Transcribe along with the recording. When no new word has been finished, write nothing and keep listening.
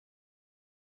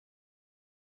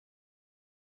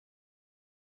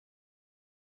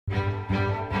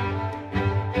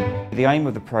The aim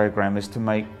of the programme is to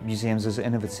make museums as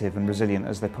innovative and resilient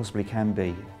as they possibly can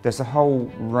be. There's a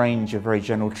whole range of very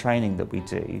general training that we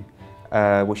do,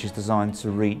 which is designed to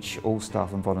reach all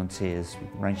staff and volunteers,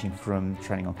 ranging from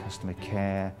training on customer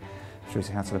care, through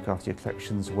to how to look after your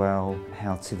collections well,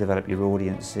 how to develop your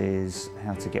audiences,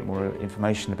 how to get more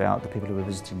information about the people who are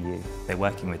visiting you. So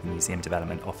working with museum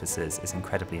development officers is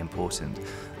incredibly important,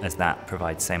 as that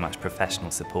provides so much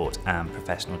professional support and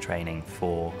professional training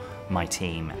for my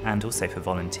team and also for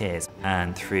volunteers.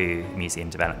 And through museum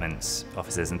development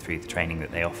officers and through the training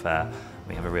that they offer,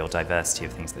 we have a real diversity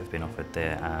of things that have been offered.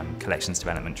 The collections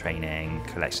development training,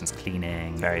 collections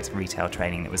cleaning, various retail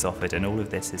training that was offered, and all of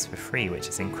this is for free, which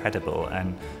is incredible,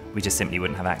 and we just simply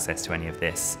wouldn't have access to any of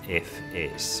this if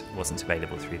it wasn't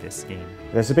available through this scheme.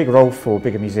 There's a big role for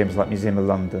bigger museums like Museum of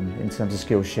London in terms of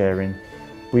skills sharing.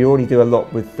 We already do a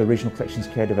lot with the Regional Collections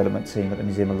Care Development team at the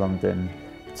Museum of London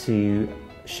to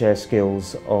share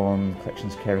skills on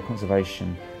collections care and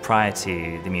conservation. Prior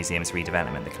to the museum's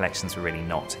redevelopment, the collections were really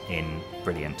not in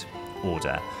brilliant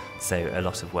order, so a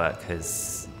lot of work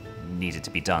has needed to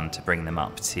be done to bring them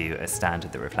up to a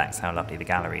standard that reflects how lovely the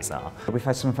galleries are. We've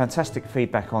had some fantastic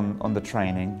feedback on the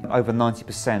training. Over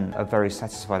 90% are very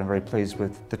satisfied and very pleased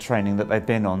with the training that they've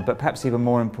been on, but perhaps even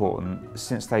more important,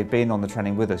 since they've been on the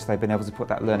training with us, they've been able to put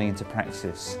that learning into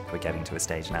practice. We're getting to a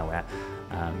stage now where,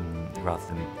 rather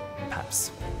than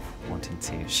perhaps wanting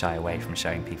to shy away from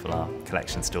showing people our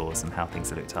collection stores and how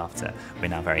things are looked after, we're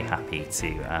now very happy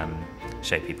to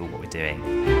show people what we're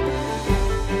doing.